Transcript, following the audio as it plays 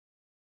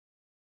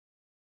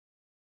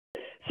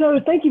So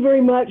thank you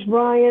very much,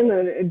 Brian,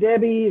 and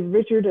Debbie,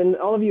 Richard, and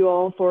all of you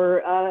all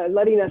for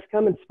letting us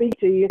come and speak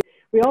to you.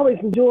 We always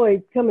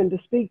enjoy coming to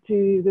speak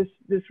to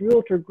this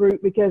realtor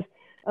group because,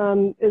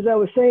 as I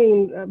was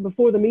saying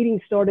before the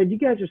meeting started, you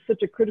guys are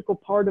such a critical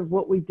part of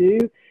what we do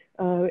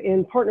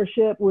in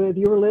partnership with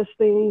your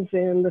listings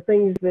and the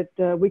things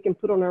that we can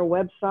put on our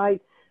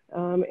website,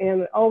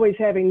 and always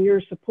having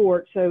your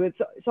support. So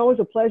it's always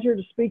a pleasure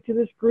to speak to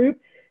this group,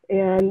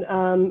 and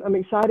I'm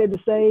excited to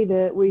say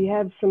that we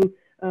have some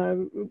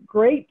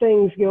great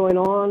things going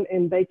on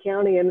in Bay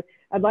County, and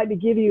I'd like to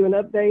give you an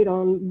update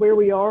on where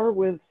we are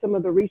with some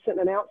of the recent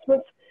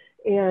announcements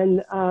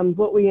and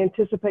what we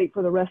anticipate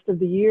for the rest of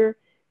the year,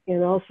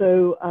 and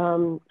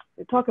also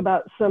talk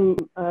about some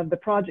of the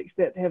projects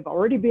that have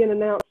already been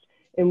announced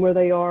and where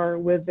they are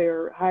with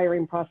their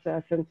hiring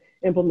process and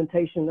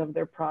implementation of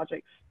their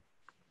projects.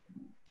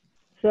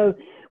 So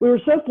we were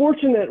so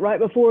fortunate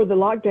right before the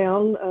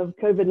lockdown of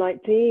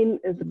COVID-19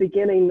 at the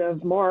beginning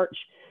of March.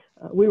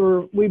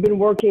 We've been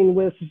working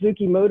with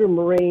Suzuki Motor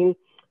Marine.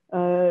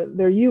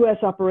 Their U.S.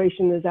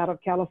 operation is out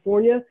of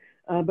California,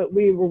 but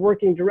we were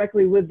working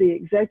directly with the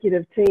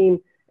executive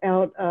team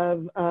out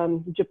of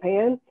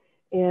Japan.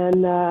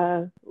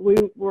 And we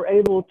were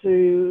able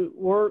to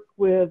work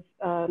with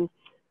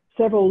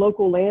several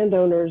local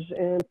landowners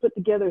and put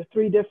together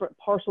 3 different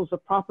parcels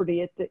of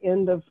property at the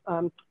end of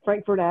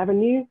Frankfurt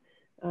Avenue,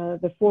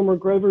 the former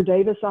Grover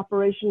Davis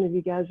operation, if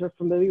you guys are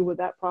familiar with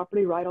that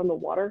property, right on the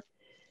water.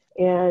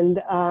 And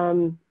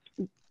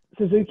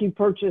Suzuki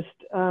purchased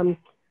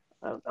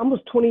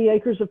almost 20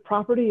 acres of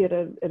property at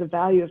a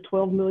value of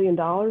 $12 million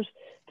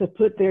to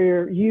put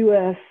their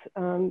U.S.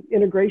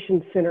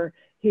 integration center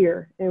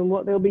here. And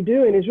what they'll be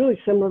doing is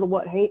really similar to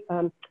what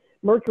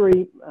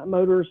Mercury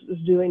Motors is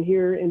doing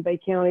here in Bay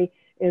County,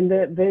 in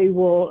that they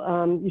will,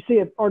 you see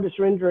an artist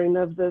rendering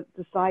of the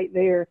site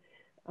there.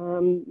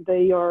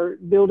 They are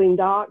building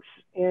docks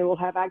and will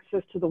have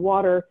access to the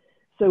water.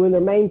 So in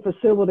their main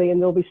facility, and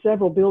there'll be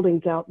several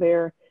buildings out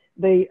there,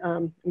 they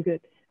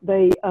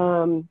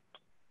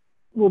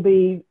will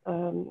be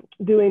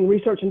doing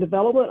research and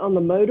development on the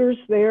motors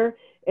there,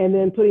 and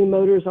then putting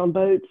motors on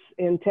boats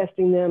and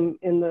testing them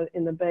in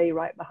the bay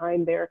right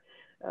behind there.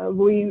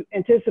 We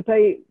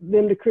anticipate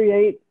them to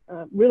create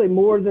really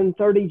more than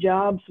 30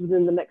 jobs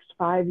within the next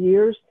 5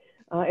 years,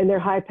 and they're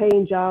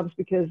high-paying jobs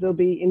because they'll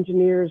be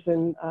engineers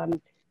and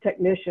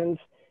technicians.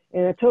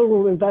 And a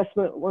total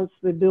investment once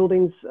the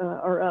buildings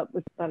are up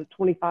with about a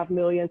 $25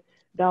 million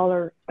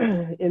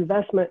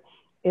investment.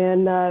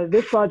 And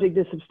this project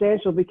is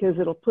substantial because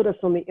it'll put us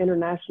on the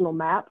international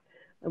map.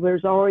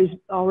 There's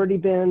already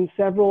been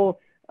several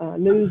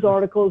news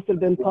articles that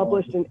have been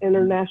published in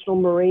international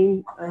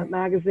marine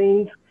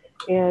magazines.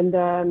 And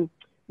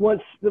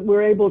once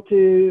we're able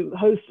to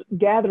host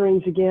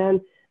gatherings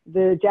again,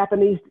 the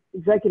Japanese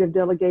executive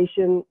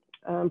delegation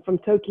from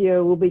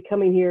Tokyo will be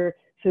coming here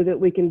so that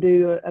we can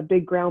do a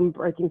big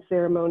groundbreaking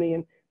ceremony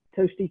and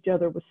toast each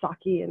other with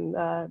sake and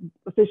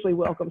officially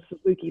welcome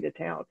Suzuki to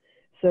town.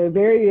 So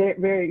very,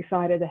 very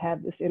excited to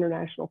have this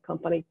international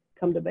company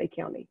come to Bay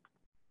County.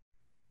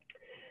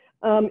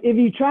 If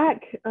you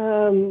track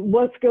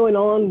what's going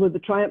on with the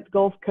Triumph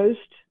Gulf Coast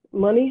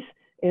monies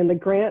and the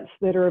grants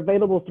that are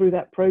available through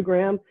that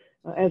program,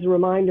 as a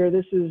reminder,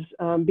 this is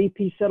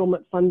BP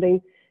settlement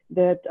funding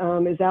that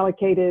is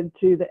allocated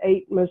to the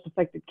 8 most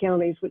affected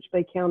counties, which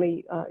Bay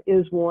County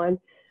is one.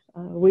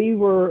 We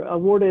were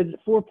awarded a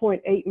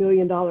 $4.8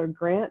 million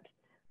grant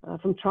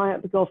from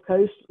Triumph Gulf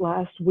Coast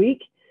last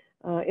week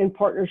in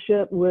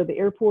partnership with the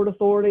Airport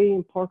Authority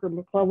and Parker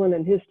McClellan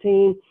and his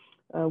team.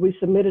 We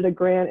submitted a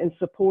grant in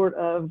support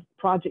of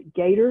Project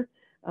Gator.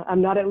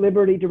 I'm not at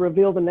liberty to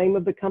reveal the name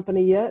of the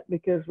company yet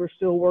because we're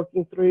still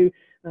working through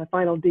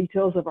final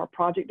details of our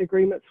project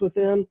agreements with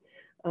them.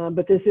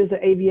 But this is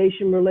an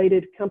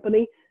aviation-related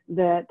company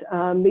that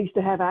needs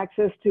to have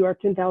access to our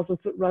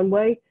 10,000-foot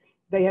runway.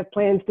 They have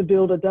plans to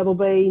build a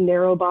double-bay,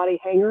 narrow-body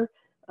hangar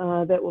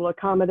that will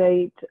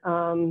accommodate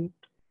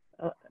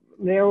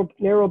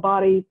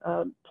narrow-body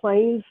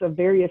planes of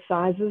various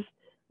sizes.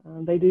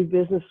 They do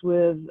business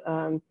with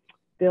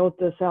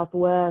Delta,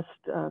 Southwest,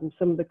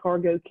 some of the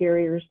cargo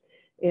carriers,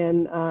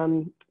 and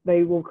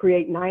they will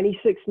create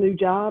 96 new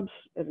jobs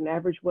at an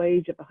average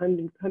wage of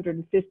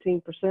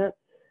 115%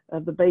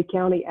 of the Bay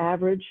County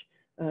average.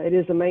 It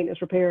is a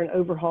maintenance, repair, and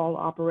overhaul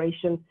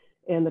operation,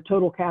 and the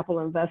total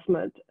capital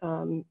investment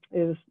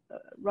is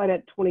right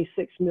at $26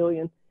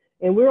 million.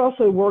 And we're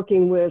also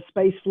working with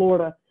Space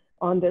Florida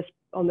on this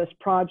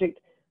project.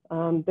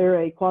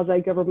 They're a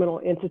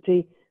quasi-governmental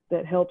entity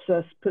that helps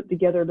us put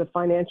together the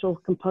financial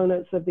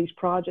components of these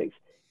projects.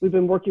 We've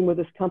been working with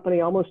this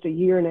company almost a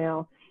year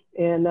now,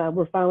 and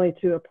we're finally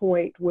to a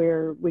point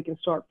where we can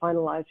start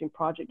finalizing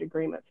project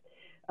agreements.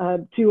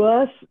 To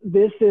us,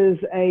 this will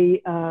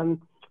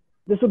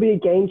be a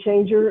game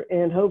changer,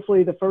 and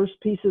hopefully the first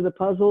piece of the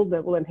puzzle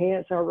that will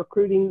enhance our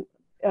recruiting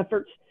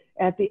efforts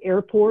at the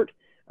airport.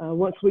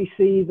 Once we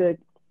see this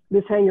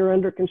hangar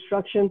under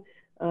construction,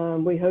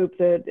 we hope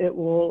that it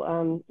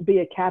will be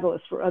a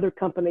catalyst for other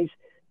companies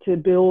to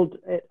build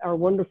at our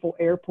wonderful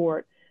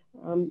airport.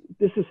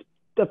 This is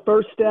the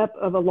first step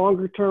of a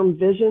longer-term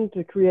vision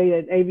to create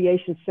an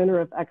aviation center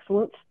of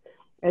excellence.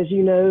 As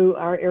you know,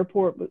 our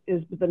airport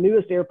is the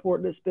newest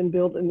airport that's been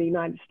built in the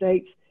United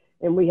States,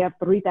 and we have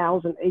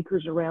 3,000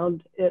 acres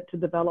around it to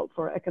develop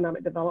for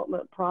economic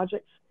development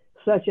projects,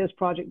 such as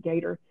Project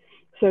Gator.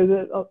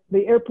 So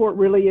the airport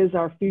really is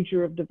our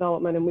future of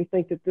development, and we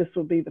think that this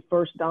will be the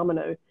first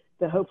domino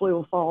that hopefully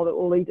will fall that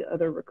will lead to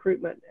other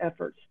recruitment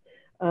efforts.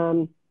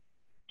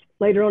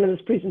 Later on in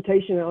this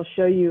presentation, I'll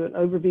show you an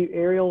overview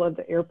aerial of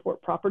the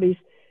airport properties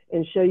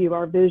and show you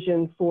our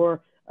vision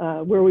for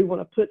where we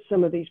want to put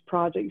some of these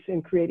projects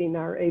in creating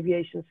our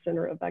aviation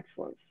center of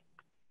excellence.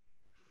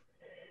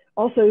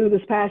 Also,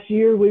 this past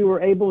year, we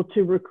were able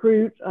to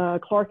recruit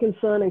Clark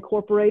 & Son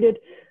Incorporated.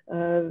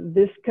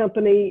 This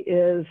company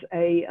is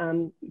a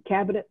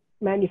cabinet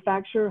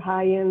manufacturer,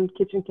 high-end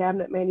kitchen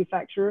cabinet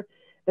manufacturer.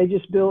 They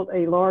just built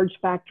a large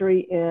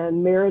factory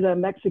in Merida,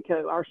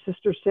 Mexico, our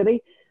sister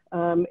city,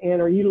 and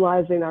are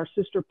utilizing our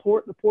sister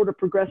port, the Port of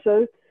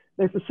Progreso.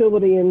 Their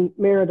facility in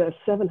Merida is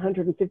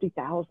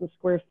 750,000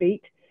 square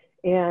feet,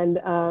 and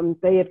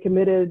they have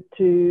committed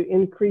to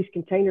increase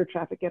container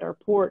traffic at our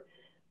port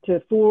to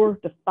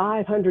 400 to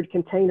 500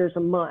 containers a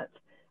month.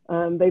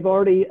 They've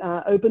already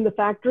opened the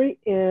factory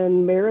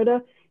in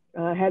Merida,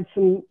 had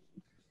some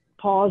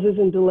pauses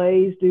and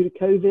delays due to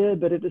COVID,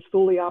 but it is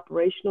fully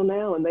operational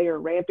now, and they are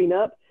ramping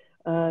up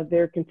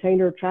their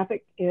container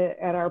traffic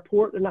at our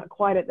port. They're not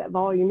quite at that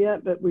volume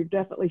yet, but we've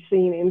definitely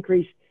seen an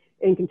increase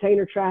in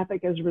container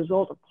traffic as a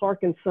result of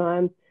Clark &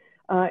 Son.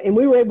 And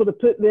we were able to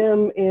put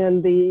them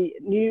in the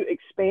new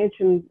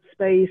expansion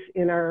space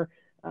in our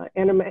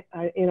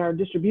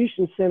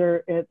distribution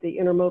center at the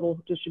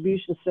Intermodal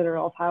Distribution Center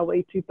off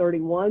Highway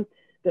 231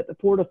 that the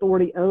Port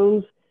Authority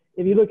owns.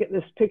 If you look at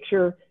this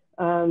picture,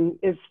 and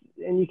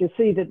you can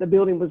see that the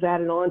building was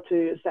added onto,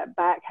 it's that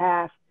back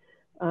half.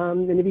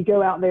 And if you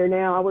go out there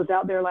now, I was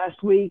out there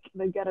last week,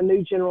 they've got a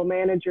new general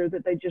manager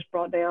that they just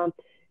brought down,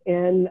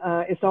 and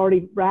it's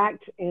already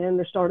racked and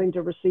they're starting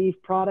to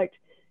receive product.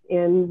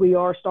 And we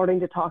are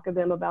starting to talk to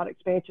them about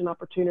expansion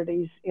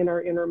opportunities in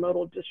our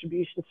Intermodal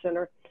Distribution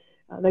Center.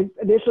 They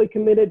initially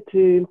committed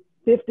to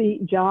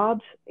 50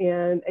 jobs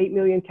and $8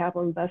 million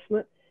capital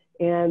investment,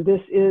 and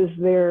this is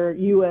their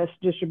U.S.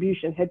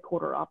 distribution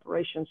headquarter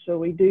operation. So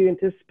we do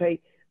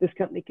anticipate this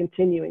company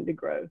continuing to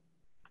grow.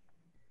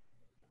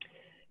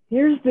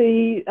 Here's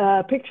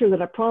the picture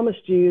that I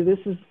promised you. This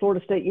is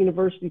Florida State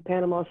University,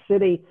 Panama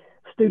City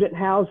student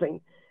housing.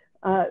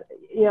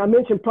 You know, I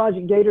mentioned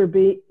Project Gator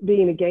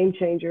being a game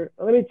changer.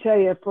 Let me tell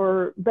you,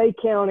 for Bay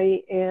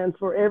County and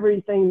for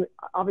everything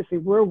obviously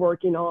we're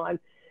working on,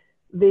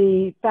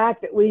 the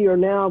fact that we are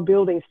now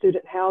building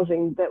student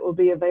housing that will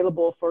be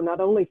available for not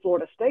only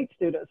Florida State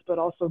students, but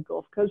also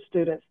Gulf Coast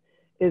students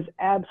is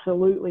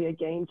absolutely a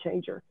game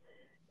changer.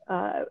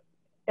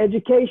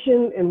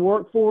 Education and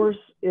workforce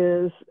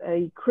is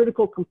a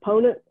critical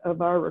component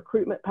of our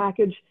recruitment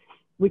package.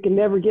 We can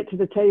never get to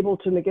the table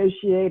to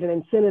negotiate an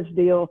incentives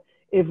deal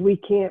if we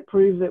can't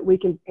prove that we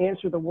can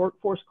answer the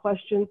workforce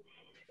question.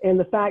 And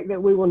the fact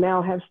that we will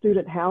now have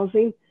student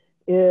housing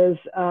is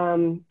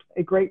a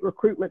great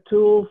recruitment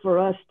tool for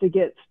us to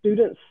get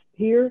students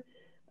here.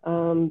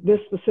 This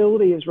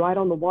facility is right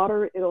on the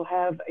water. It'll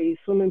have a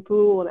swimming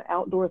pool and an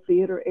outdoor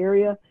theater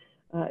area.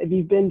 If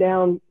you've been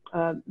down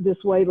this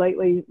way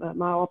lately,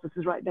 my office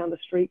is right down the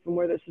street from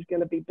where this is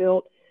going to be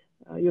built.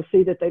 You'll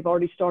see that they've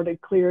already started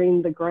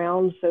clearing the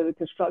ground, so the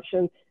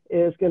construction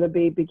is going to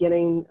be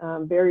beginning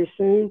very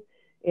soon,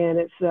 and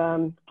it's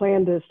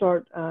planned to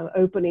start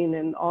opening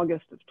in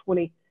August of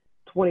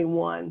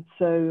 2021.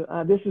 So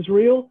this is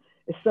real.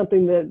 It's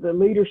something that the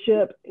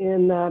leadership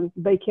in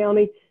Bay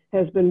County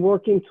has been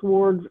working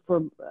toward for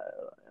a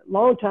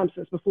long time,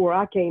 since before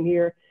I came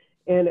here,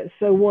 and it's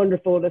so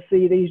wonderful to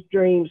see these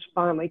dreams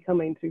finally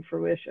coming to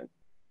fruition.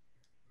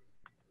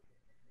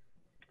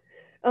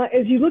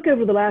 As you look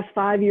over the last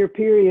 5-year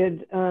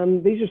period,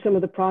 these are some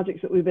of the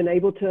projects that we've been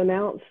able to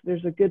announce.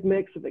 There's a good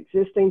mix of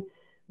existing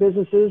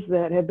businesses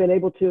that have been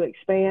able to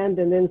expand,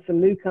 and then some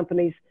new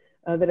companies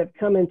that have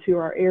come into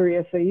our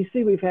area. So you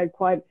see we've had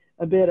quite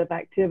a bit of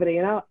activity,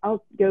 and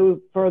I'll go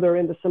further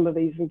into some of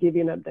these and give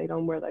you an update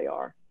on where they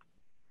are.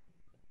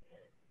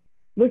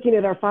 Looking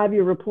at our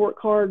 5-year report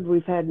card,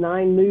 we've had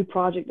 9 new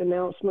project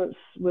announcements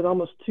with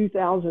almost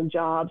 2,000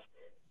 jobs,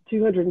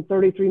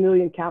 233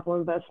 million capital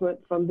investment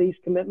from these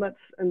commitments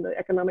and the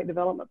economic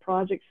development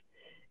projects.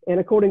 And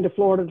according to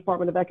Florida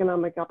Department of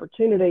Economic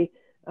Opportunity,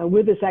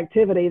 with this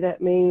activity,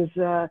 that means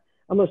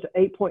almost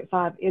an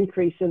 8.5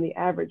 increase in the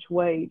average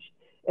wage.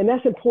 And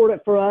that's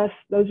important for us.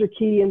 Those are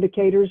key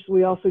indicators.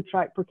 We also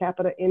track per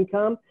capita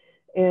income.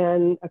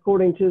 And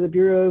according to the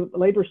Bureau of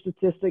Labor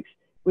Statistics,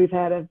 we've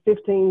had a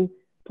 15.6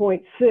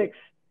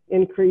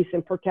 increase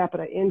in per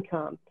capita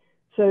income.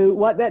 So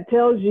what that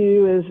tells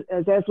you is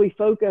as we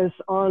focus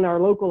on our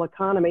local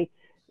economy,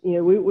 you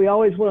know, we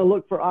always want to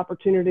look for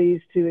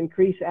opportunities to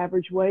increase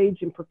average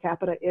wage and per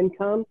capita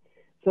income.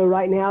 So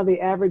right now, the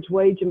average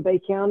wage in Bay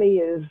County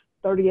is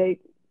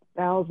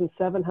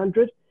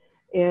 $38,700.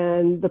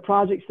 And the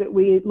projects that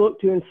we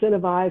look to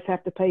incentivize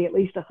have to pay at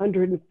least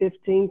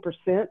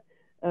 115%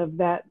 of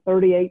that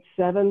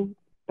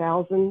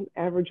 38,700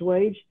 average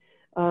wage,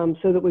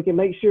 so that we can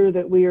make sure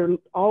that we are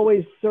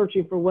always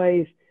searching for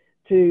ways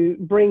to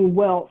bring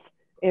wealth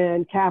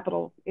and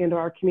capital into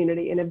our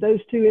community. And if those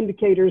two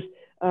indicators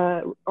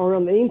are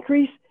on the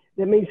increase,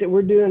 that means that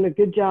we're doing a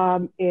good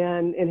job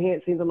in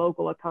enhancing the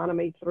local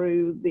economy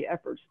through the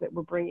efforts that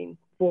we're bringing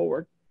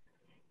forward.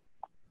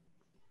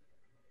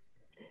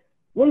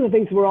 One of the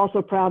things we're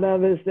also proud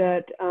of is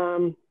that,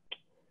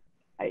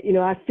 you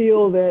know, I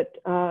feel that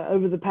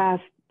over the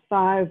past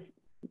 5-7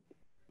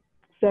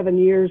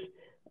 years,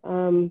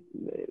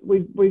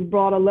 we've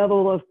brought a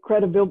level of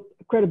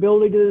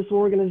credibility to this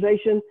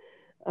organization.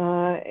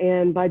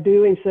 And by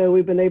doing so,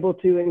 we've been able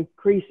to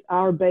increase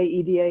our Bay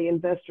EDA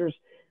investors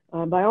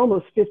by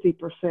almost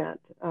 50%.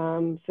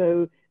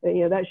 So,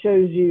 you know, that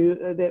shows you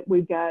that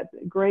we've got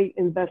great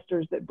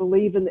investors that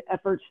believe in the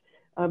efforts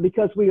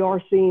because we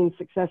are seeing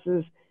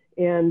successes,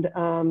 and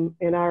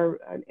our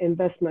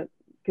investment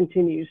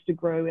continues to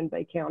grow in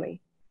Bay County.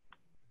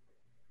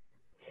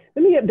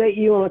 Let me update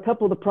you on a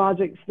couple of the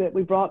projects that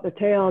we brought to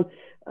town.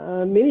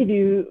 Many of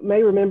you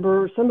may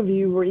remember, some of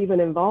you were even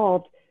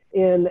involved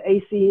in the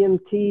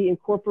ACMT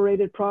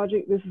Incorporated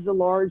project. This is a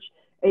large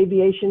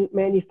aviation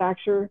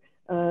manufacturer.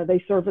 They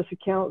service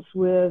accounts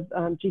with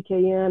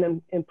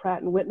GKN and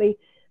Pratt & Whitney.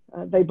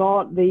 They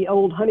bought the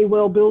old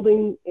Honeywell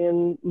building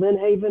in Lynn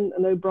Haven.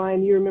 I know,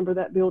 Brian, you remember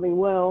that building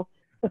well.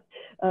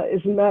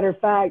 As a matter of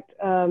fact,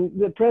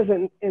 the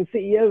president and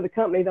CEO of the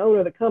company, the owner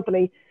of the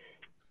company,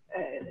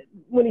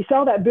 when he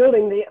saw that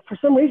building, for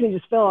some reason, he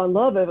just fell in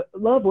love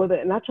with it.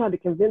 And I tried to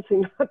convince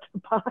him not to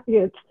buy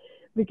it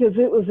because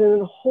it was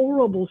in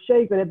horrible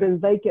shape and had been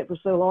vacant for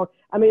so long.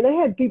 I mean, they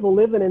had people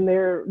living in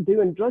there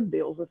doing drug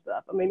deals and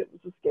stuff. I mean, it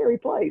was a scary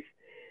place.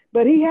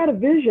 But he had a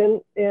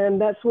vision, and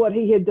that's what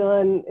he had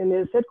done in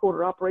his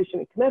headquarter operation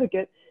in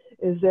Connecticut,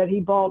 is that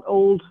he bought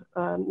old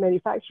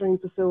manufacturing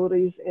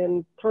facilities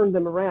and turned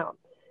them around.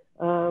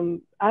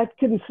 I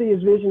couldn't see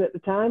his vision at the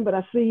time, but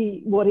I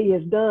see what he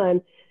has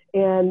done.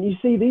 And you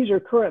see, these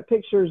are current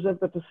pictures of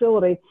the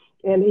facility,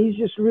 and he's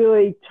just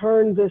really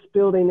turned this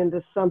building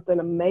into something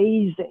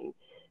amazing.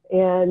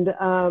 And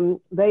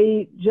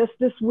they, just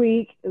this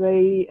week,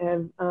 they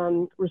have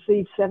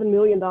received $7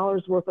 million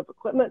worth of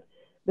equipment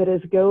that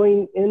is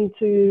going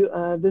into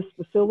this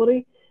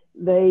facility.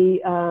 I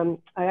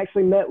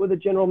actually met with the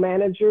general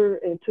manager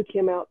and took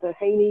him out to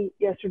Haney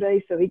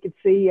yesterday so he could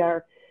see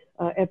our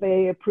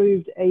FAA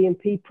approved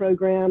A&P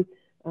program.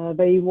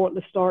 They want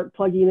to start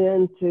plugging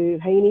into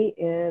Haney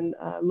and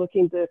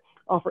looking to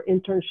offer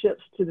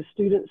internships to the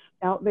students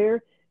out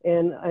there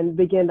and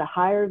begin to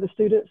hire the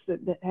students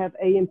that have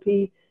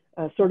A&P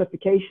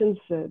certifications.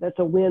 So that's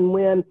a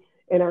win-win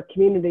in our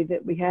community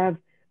that we have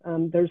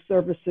those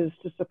services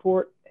to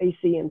support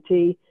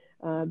ACMT.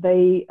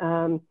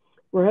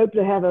 We're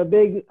hoping to have a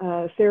big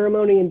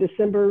ceremony in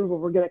December where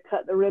we're going to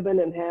cut the ribbon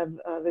and have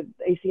the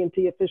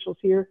ACMT officials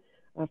here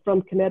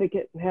from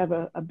Connecticut and have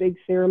a big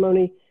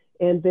ceremony.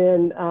 And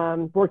then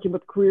working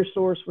with Career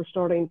Source, we're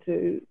starting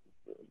to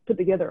put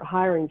together a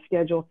hiring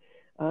schedule.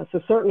 So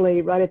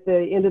certainly right at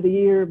the end of the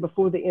year,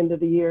 before the end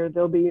of the year,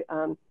 they'll be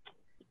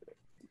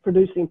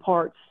producing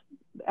parts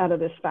out of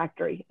this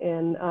factory.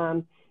 And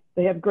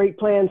they have great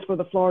plans for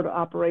the Florida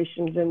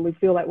operations. And we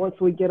feel like once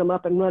we get them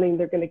up and running,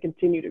 they're going to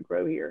continue to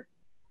grow here.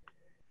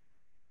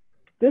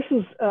 This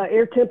is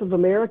Air Temp of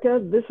America.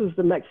 This is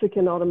the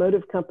Mexican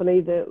automotive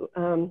company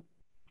that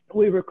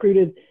we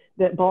recruited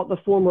that bought the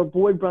former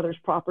Boyd Brothers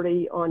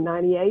property on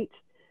 98.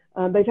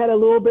 They've had a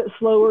little bit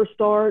slower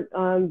start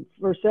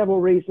for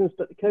several reasons,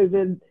 but the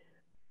COVID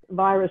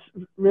virus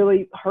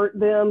really hurt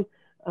them.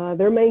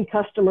 Their main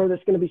customer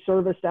that's going to be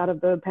serviced out of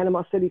the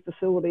Panama City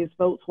facility is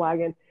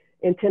Volkswagen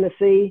in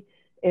Tennessee,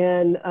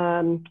 and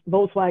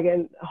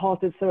Volkswagen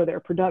halted some of their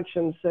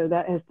production, so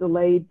that has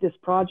delayed this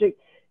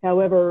project.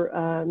 However,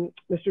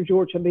 Mr.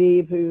 George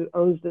Habib, who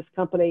owns this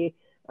company,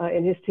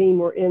 and his team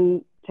were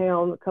in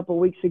town a couple of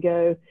weeks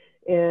ago,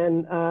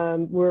 and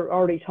we're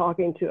already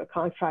talking to a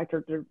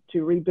contractor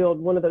to rebuild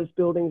one of those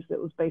buildings that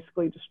was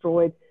basically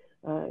destroyed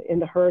in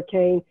the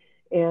hurricane.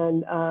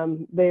 And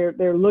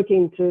they're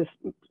looking to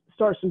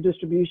start some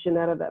distribution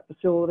out of that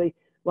facility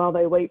while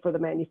they wait for the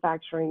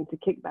manufacturing to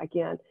kick back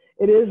in.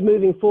 It is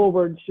moving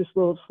forward, it's just a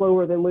little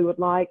slower than we would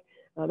like.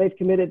 They've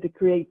committed to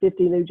create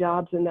 50 new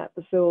jobs in that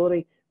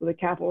facility with a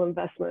capital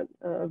investment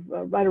of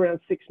right around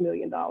 $6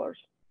 million.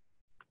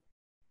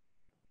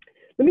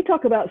 Let me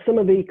talk about some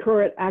of the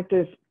current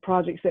active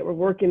projects that we're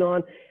working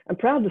on. I'm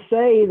proud to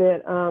say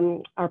that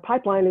our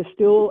pipeline is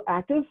still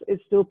active.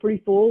 It's still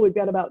pretty full. We've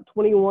got about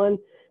 21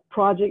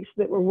 projects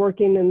that we're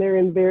working, and they're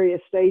in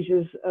various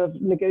stages of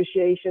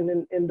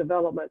negotiation and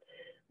development.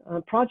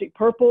 Project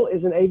Purple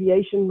is an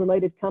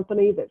aviation-related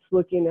company that's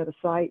looking at a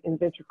site in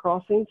Venture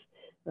Crossings.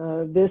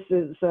 This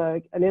is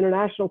an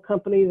international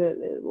company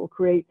that will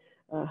create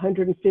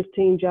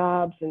 115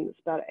 jobs, and it's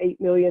about $8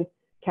 million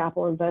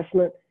capital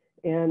investment.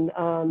 And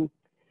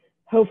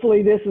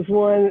hopefully this is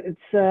one,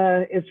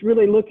 it's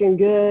really looking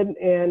good,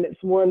 and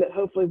it's one that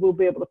hopefully we'll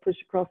be able to push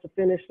across the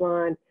finish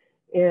line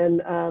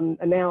and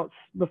announce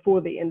before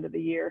the end of the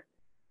year.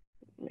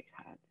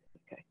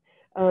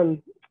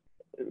 Okay.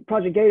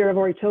 Project Gator, I've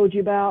already told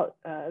you about.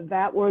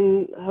 That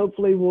one,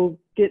 hopefully we'll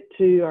get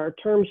to our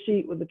term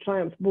sheet with the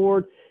Triumph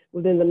board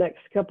within the next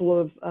couple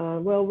of,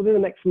 within the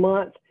next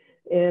month.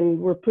 And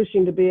we're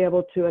pushing to be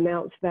able to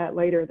announce that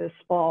later this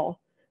fall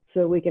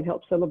so we can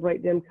help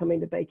celebrate them coming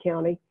to Bay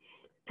County.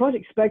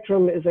 Project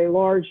Spectrum is a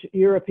large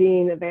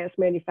European advanced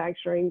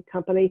manufacturing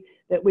company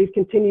that we've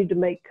continued to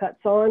make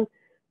cuts on.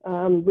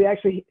 We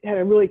actually had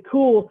a really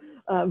cool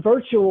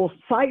virtual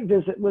site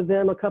visit with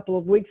them a couple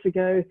of weeks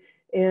ago,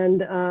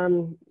 and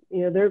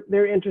you know,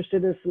 they're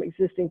interested in some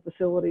existing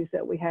facilities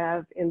that we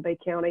have in Bay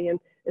County. And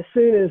as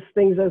soon as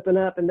things open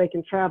up and they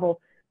can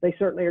travel, they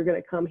certainly are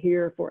going to come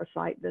here for a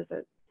site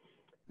visit.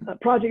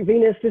 Project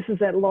Venus, this is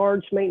that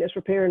large maintenance,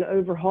 repair, and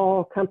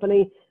overhaul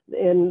company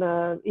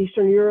in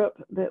Eastern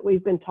Europe that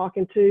we've been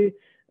talking to.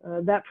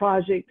 That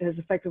project has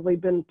effectively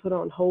been put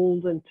on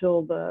hold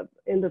until the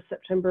end of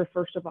September,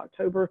 1st of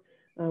October.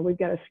 We've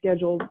got a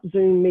scheduled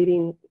Zoom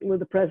meeting with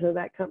the president of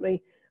that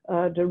company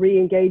to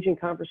re-engage in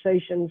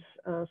conversations.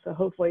 So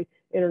hopefully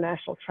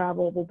international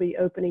travel will be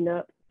opening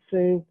up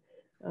soon,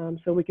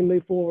 so we can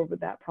move forward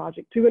with that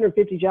project.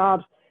 250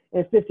 jobs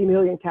and 50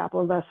 million capital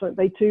investment.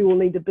 They too will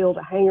need to build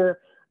a hangar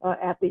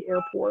at the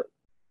airport.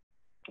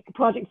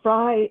 Project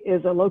Fry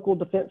is a local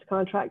defense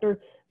contractor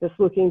that's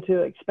looking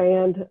to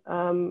expand,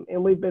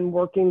 and we've been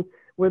working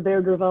with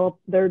their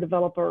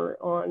developer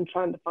on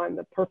trying to find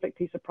the perfect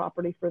piece of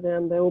property for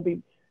them. They will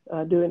be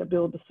doing a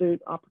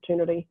build-to-suit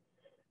opportunity.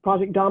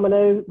 Project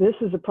Domino, this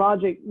is a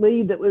project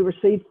lead that we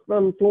received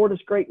from Florida's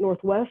Great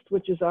Northwest,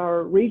 which is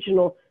our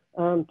regional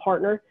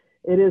partner.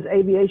 It is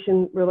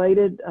aviation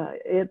related.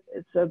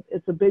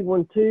 It's a big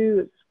one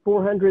too. It's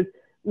 400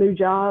 new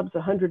jobs,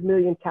 100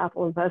 million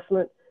capital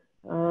investment.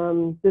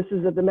 This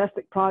is a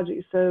domestic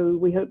project, so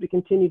we hope to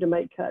continue to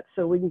make cuts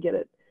so we can get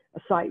a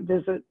site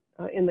visit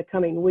in the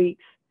coming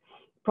weeks.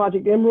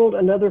 Project Emerald,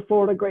 another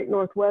Florida Great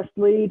Northwest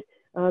lead.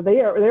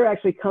 They're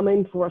actually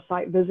coming for a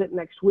site visit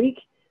next week.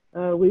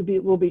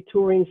 We'll be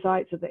touring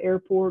sites at the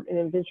airport and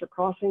in Venture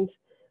Crossings.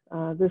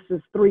 This is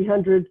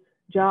 300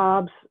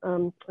 jobs.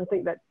 I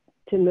think that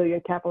 10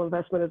 million capital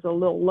investment is a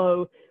little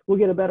low. We'll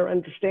get a better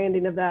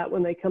understanding of that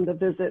when they come to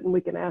visit, and we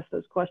can ask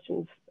those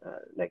questions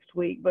next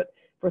week. But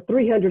for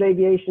 300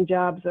 aviation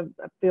jobs,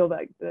 I feel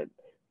that the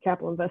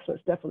capital investment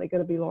is definitely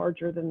going to be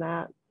larger than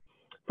that.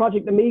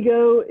 Project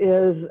Amigo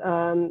is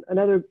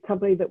another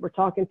company that we're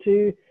talking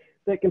to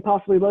that can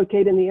possibly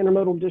locate in the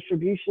Intermodal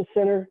Distribution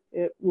Center.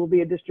 It will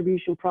be a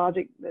distribution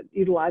project that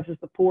utilizes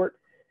the port.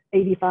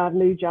 85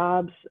 new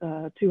jobs,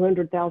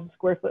 200,000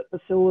 square foot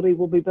facility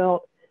will be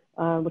built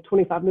with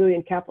 25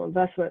 million capital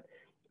investment.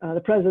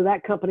 The president of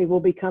that company will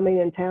be coming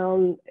in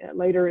town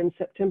later in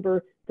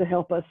September to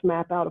help us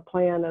map out a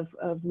plan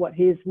of what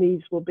his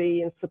needs will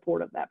be in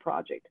support of that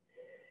project.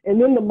 And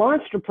then the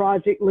monster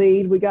project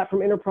lead we got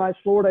from Enterprise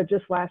Florida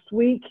just last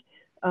week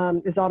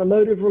is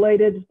automotive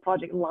related,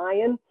 Project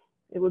Lion.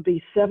 It would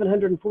be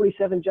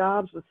 747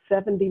 jobs with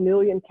 70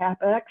 million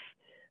CapEx.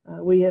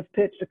 We have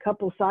pitched a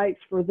couple sites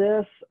for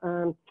this,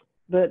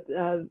 but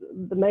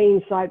the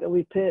main site that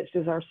we pitched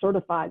is our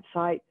certified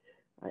site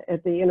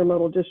at the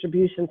Intermodal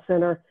Distribution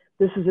Center.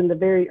 This is in the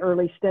very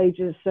early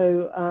stages,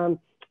 so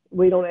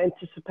we don't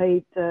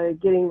anticipate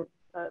getting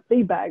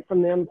feedback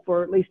from them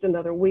for at least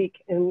another week,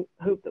 and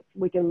hope that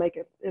we can make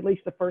at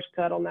least the first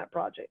cut on that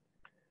project.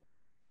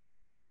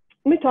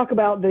 Let me talk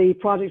about the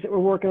projects that we're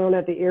working on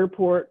at the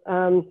airport.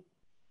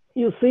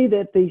 You'll see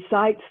that the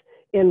sites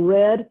in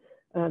red,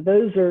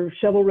 those are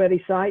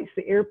shovel-ready sites.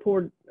 The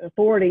airport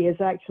authority has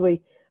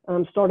actually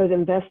started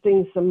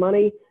investing some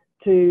money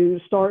to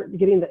start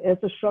getting the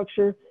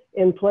infrastructure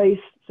in place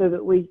so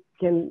that we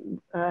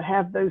can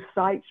have those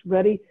sites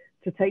ready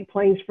to take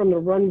planes from the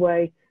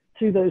runway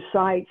to those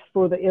sites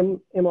for the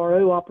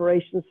MRO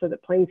operations so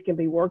that planes can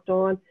be worked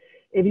on.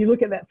 If you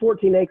look at that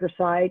 14-acre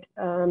site,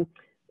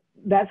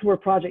 that's where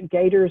Project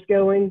Gator is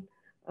going.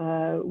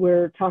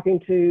 We're talking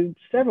to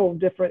several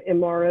different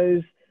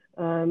MROs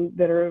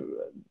that are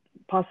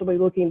possibly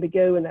looking to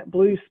go in that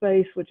blue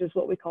space, which is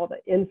what we call the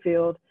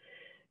infield.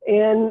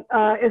 And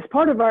as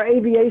part of our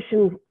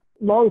aviation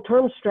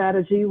long-term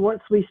strategy,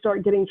 once we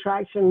start getting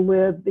traction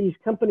with these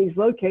companies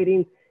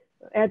locating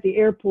at the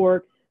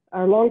airport,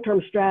 our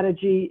long-term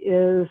strategy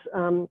is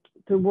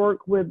to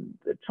work with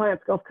the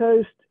Triumph Gulf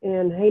Coast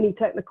and Haney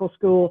Technical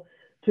School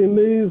to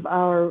move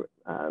our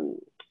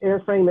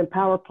airframe and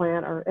power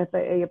plant, our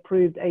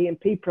FAA-approved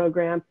A&P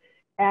program,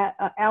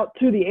 out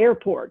to the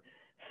airport,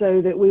 so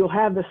that we will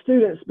have the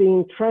students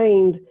being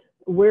trained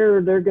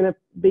where they're going to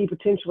be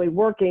potentially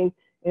working,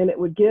 and it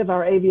would give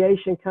our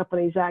aviation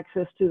companies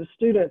access to the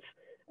students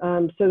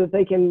so that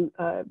they can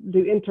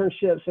do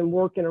internships and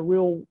work in a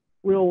real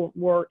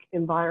work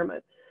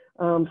environment.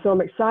 So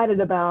I'm excited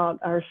about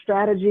our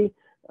strategy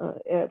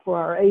for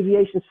our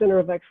Aviation Center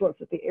of Excellence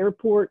at the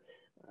airport.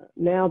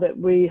 Now that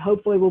we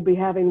hopefully will be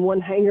having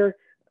one hangar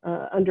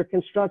under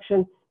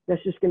construction.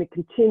 That's just going to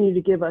continue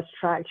to give us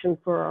traction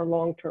for our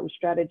long-term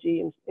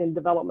strategy and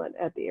development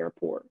at the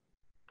airport.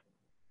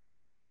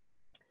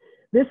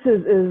 This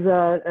is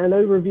an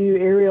overview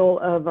aerial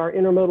of our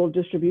intermodal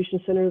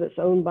distribution center that's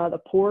owned by the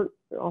port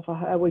off of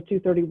Highway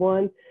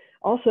 231.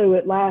 Also,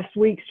 at last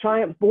week's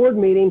Triumph board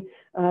meeting,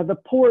 the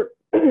port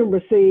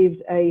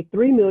received a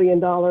 $3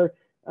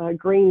 million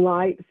green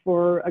light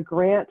for a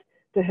grant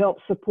to help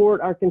support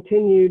our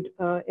continued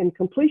and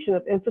completion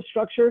of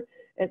infrastructure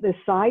at this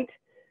site.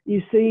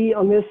 You see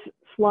on this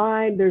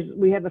slide,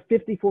 we have a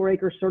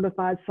 54-acre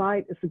certified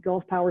site. It's a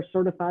Gulf Power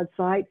certified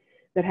site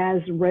that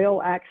has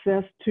rail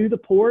access to the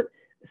port.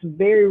 It's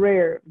very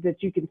rare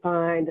that you can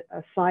find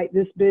a site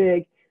this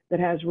big that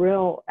has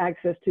rail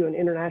access to an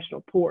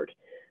international port.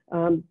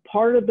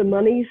 Part of the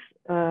monies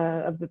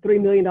of the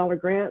 $3 million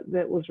grant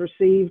that was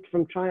received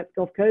from Triumph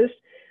Gulf Coast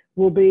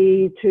will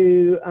be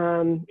to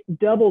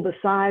double the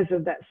size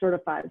of that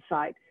certified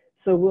site.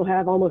 So we'll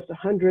have almost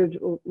 100,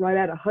 right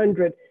at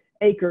 100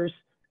 acres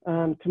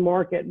to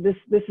market.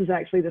 This is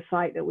actually the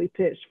site that we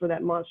pitched for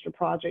that monster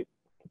project,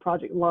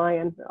 Project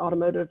Lion,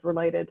 automotive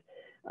related.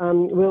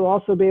 We'll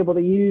also be able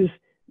to use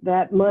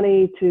that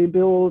money to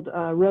build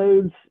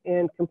roads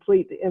and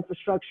complete the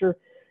infrastructure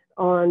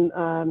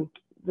on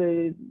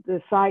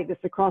the site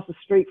that's across the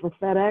street from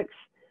FedEx.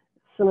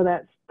 Some of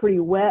that's pretty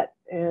wet,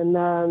 and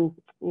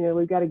you know,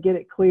 we've got to get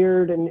it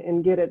cleared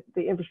and get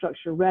the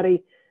infrastructure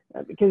ready,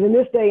 because in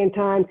this day and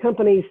time,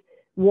 companies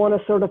want a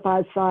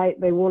certified site.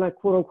 They want a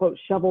quote unquote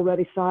shovel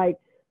ready site.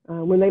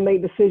 When they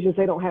make decisions,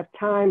 they don't have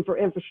time for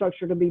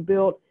infrastructure to be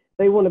built.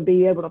 They want to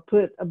be able to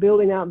put a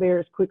building out there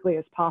as quickly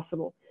as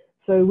possible.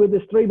 So with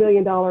this $3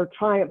 million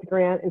Triumph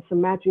grant and some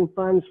matching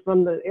funds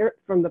from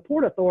the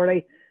Port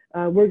Authority,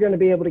 we're going to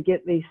be able to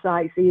get these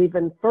sites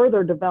even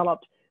further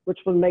developed, which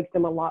will make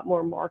them a lot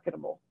more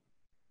marketable.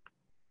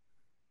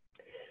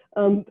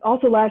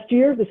 Also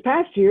this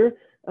past year,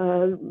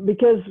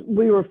 because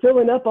we were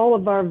filling up all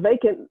of our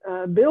vacant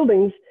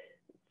buildings,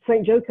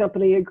 St. Joe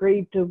Company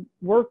agreed to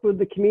work with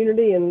the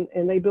community,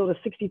 and they built a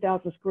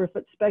 60,000 square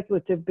foot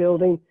speculative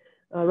building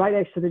right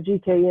next to the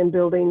GKN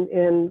building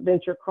in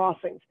Venture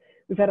Crossings.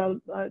 We've had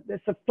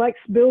it's a flex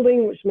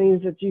building, which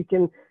means that you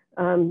can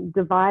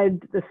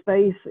divide the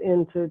space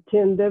into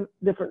 10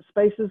 different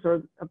spaces,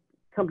 or a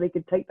company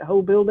could take the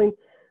whole building.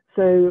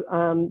 So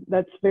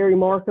that's very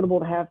marketable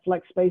to have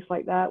flex space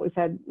like that. We've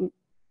had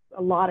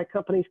a lot of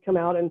companies come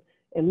out and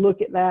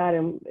look at that,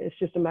 and it's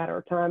just a matter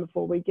of time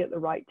before we get the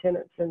right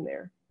tenants in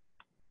there.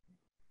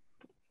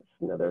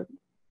 That's another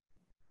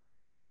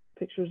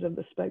pictures of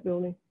the spec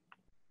building.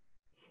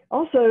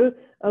 Also,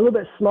 a little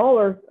bit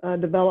smaller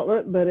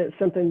development, but it's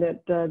something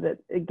that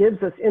it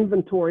gives us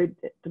inventory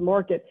to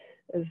market.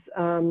 As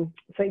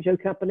St. Joe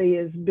Company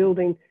is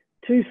building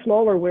 2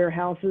 smaller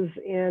warehouses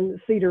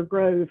in Cedar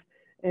Grove,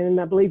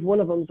 and I believe one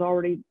of them is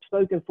already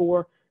spoken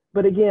for.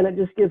 But again, it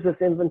just gives us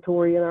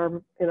inventory in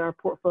our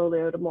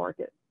portfolio to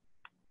market.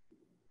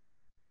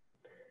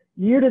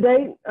 Year to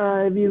date,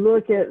 if you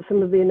look at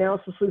some of the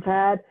announcements we've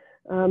had,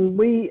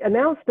 we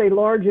announced a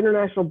large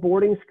international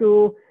boarding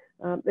school.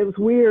 It was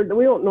weird.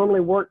 We don't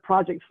normally work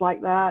projects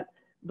like that,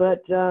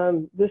 but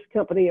this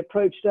company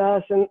approached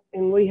us,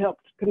 and we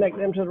helped connect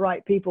them to the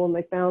right people, and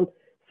they found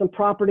some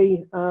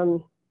property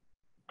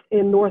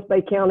in North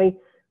Bay County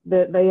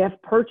that they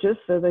have purchased.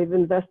 So they've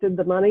invested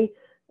the money,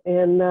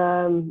 and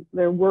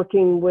they're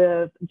working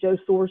with Joe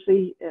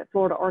Sorsey at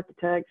Florida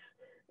Architects,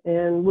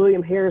 and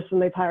William Harrison.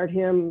 They've hired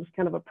him as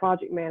kind of a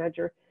project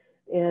manager,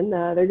 and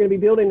they're going to be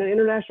building an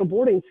international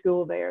boarding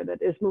school there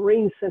that is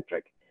marine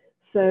centric.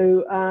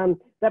 So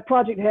that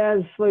project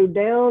has slowed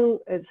down.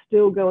 It's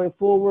still going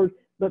forward,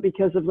 but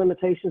because of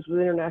limitations with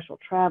international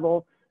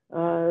travel,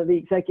 the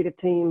executive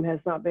team has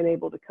not been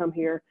able to come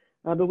here.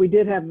 But we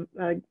did have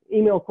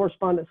email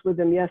correspondence with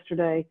them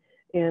yesterday,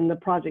 and the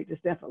project is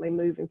definitely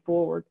moving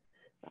forward.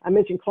 I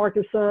mentioned Clark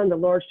 & Son, the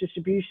large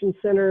distribution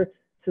center,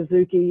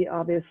 Suzuki,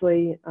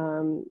 obviously,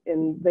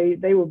 and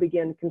they will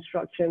begin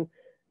construction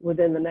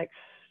within the next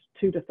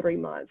 2 to 3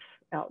 months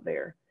out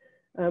there.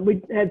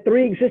 We had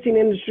 3 existing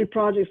industry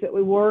projects that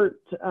we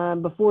worked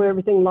before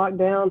everything locked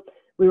down.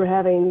 We were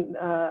having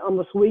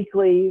almost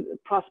weekly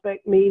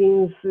prospect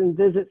meetings and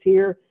visits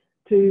here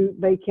to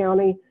Bay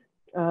County,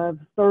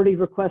 30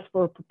 requests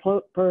for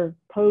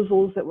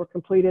proposals that were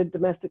completed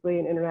domestically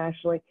and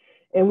internationally.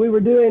 And we were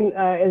doing,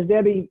 as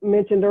Debbie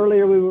mentioned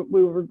earlier,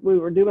 we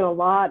were doing a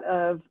lot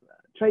of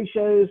trade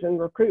shows and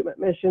recruitment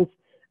missions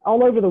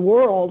all over the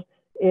world,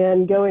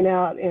 and going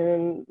out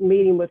and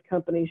meeting with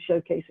companies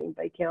showcasing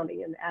Bay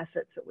County and the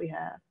assets that we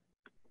have.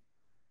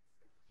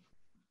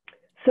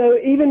 So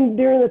even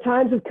during the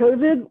times of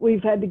COVID,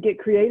 we've had to get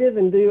creative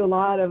and do a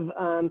lot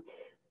of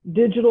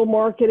digital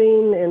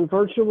marketing and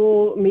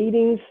virtual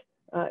meetings.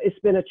 It's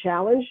been a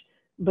challenge,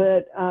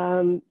 but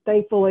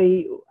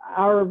thankfully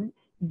our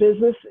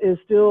business is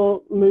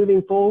still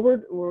moving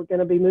forward. We're going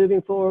to be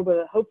moving forward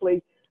with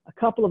hopefully a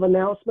couple of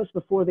announcements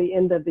before the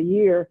end of the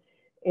year.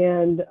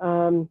 And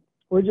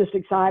we're just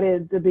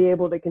excited to be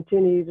able to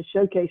continue to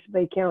showcase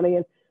Bay County.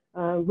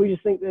 And we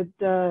just think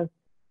that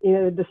you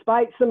know,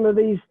 despite some of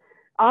these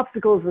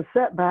obstacles and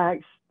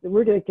setbacks,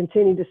 we're going to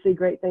continue to see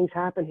great things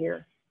happen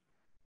here.